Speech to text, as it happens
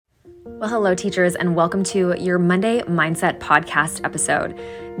Well, hello, teachers, and welcome to your Monday Mindset podcast episode.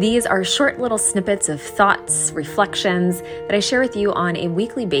 These are short little snippets of thoughts, reflections that I share with you on a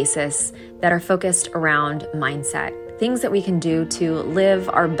weekly basis that are focused around mindset, things that we can do to live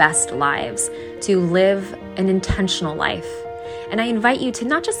our best lives, to live an intentional life. And I invite you to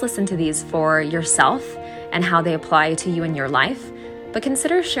not just listen to these for yourself and how they apply to you in your life, but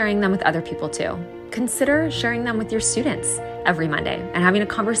consider sharing them with other people too. Consider sharing them with your students every Monday and having a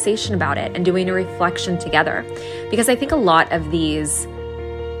conversation about it and doing a reflection together. Because I think a lot of these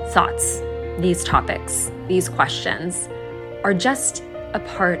thoughts, these topics, these questions are just a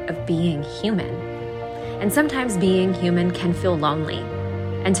part of being human. And sometimes being human can feel lonely.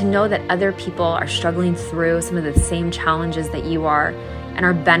 And to know that other people are struggling through some of the same challenges that you are and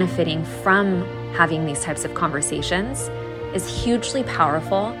are benefiting from having these types of conversations is hugely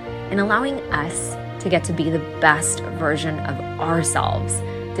powerful in allowing us to get to be the best version of ourselves,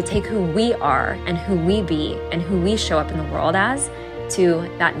 to take who we are and who we be and who we show up in the world as to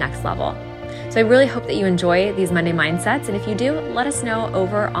that next level. So I really hope that you enjoy these Monday Mindsets. And if you do, let us know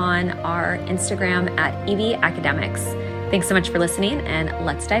over on our Instagram at EB Academics. Thanks so much for listening, and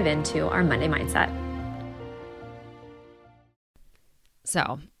let's dive into our Monday Mindset.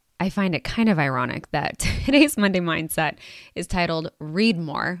 So I find it kind of ironic that today's Monday Mindset is titled Read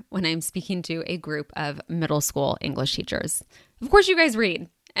More when I'm speaking to a group of middle school English teachers. Of course, you guys read,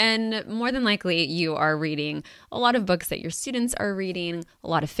 and more than likely you are reading a lot of books that your students are reading, a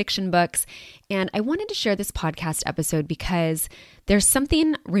lot of fiction books. And I wanted to share this podcast episode because there's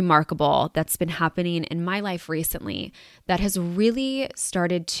something remarkable that's been happening in my life recently that has really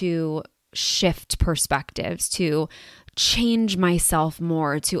started to shift perspectives, to change myself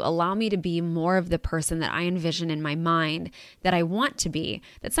more, to allow me to be more of the person that I envision in my mind that I want to be,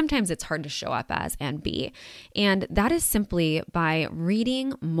 that sometimes it's hard to show up as and be. And that is simply by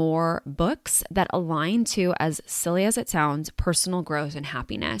reading more books that align to, as silly as it sounds, personal growth and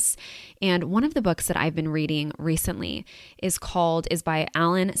happiness. And one of the books that I've been reading recently is by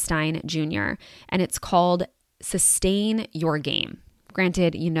Alan Stein Jr., and it's called Sustain Your Game.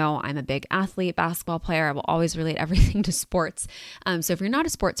 Granted, I'm a big athlete, basketball player. I will always relate everything to sports. So if you're not a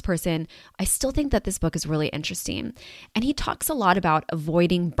sports person, I still think that this book is really interesting. And he talks a lot about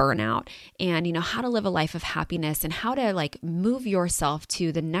avoiding burnout and, how to live a life of happiness and how to move yourself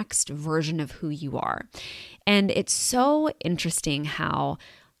to the next version of who you are. And it's so interesting how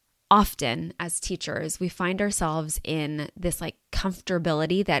often as teachers, we find ourselves in this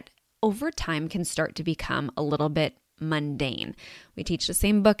comfortability that over time can start to become a little bit mundane. We teach the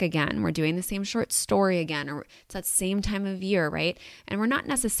same book again. We're doing the same short story again, or it's that same time of year, right? And we're not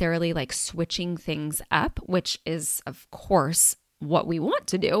necessarily switching things up, which is, of course, what we want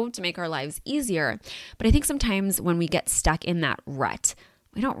to do to make our lives easier. But I think sometimes when we get stuck in that rut,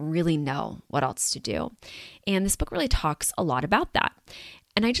 we don't really know what else to do. And this book really talks a lot about that.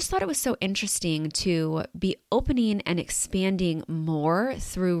 And I just thought it was so interesting to be opening and expanding more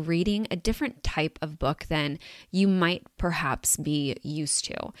through reading a different type of book than you might perhaps be used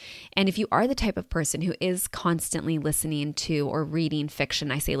to. And if you are the type of person who is constantly listening to or reading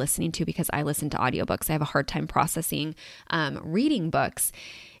fiction, I say listening to because I listen to audiobooks. I have a hard time processing reading books.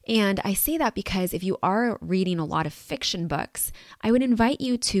 And I say that because if you are reading a lot of fiction books, I would invite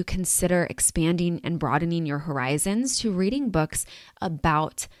you to consider expanding and broadening your horizons to reading books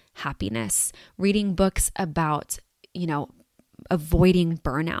about happiness, reading books about, avoiding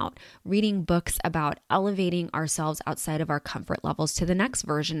burnout, reading books about elevating ourselves outside of our comfort levels to the next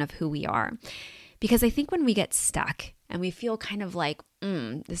version of who we are. Because I think when we get stuck and we feel kind of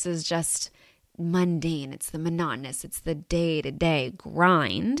this is just mundane, it's the monotonous, it's the day-to-day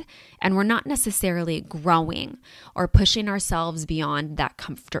grind, and we're not necessarily growing or pushing ourselves beyond that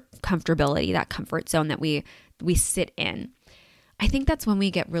comfortability, that comfort zone that we sit in. I think that's when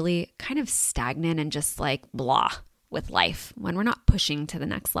we get really kind of stagnant and just blah with life, when we're not pushing to the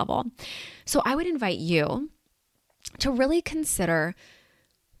next level. So I would invite you to really consider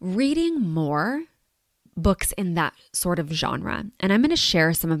reading more books in that sort of genre. And I'm going to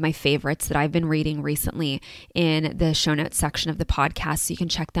share some of my favorites that I've been reading recently in the show notes section of the podcast so you can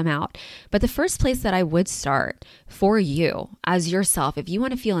check them out. But the first place that I would start for you as yourself, if you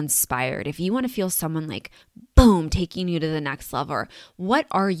want to feel inspired, if you want to feel someone boom, taking you to the next level, or what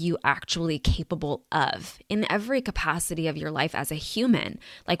are you actually capable of in every capacity of your life as a human?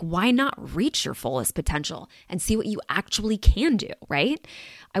 Why not reach your fullest potential and see what you actually can do, right?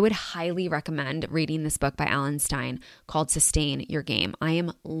 I would highly recommend reading this book by Alan Stein called Sustain Your Game. I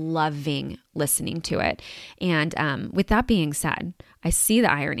am loving listening to it. And with that being said, I see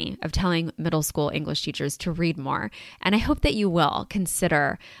the irony of telling middle school English teachers to read more. And I hope that you will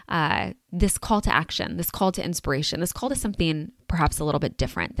consider this call to action, this call to inspiration, this call to something perhaps a little bit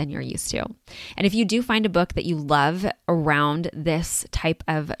different than you're used to. And if you do find a book that you love around this type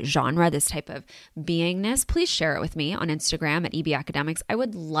of genre, this type of beingness, please share it with me on Instagram at EB Academics. I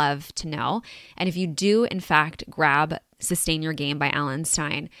would love to know. And if you do, in fact, grab Sustain Your Game by Alan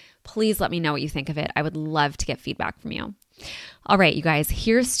Stein, please let me know what you think of it. I would love to get feedback from you. All right, you guys,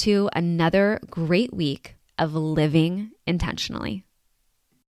 here's to another great week of living intentionally.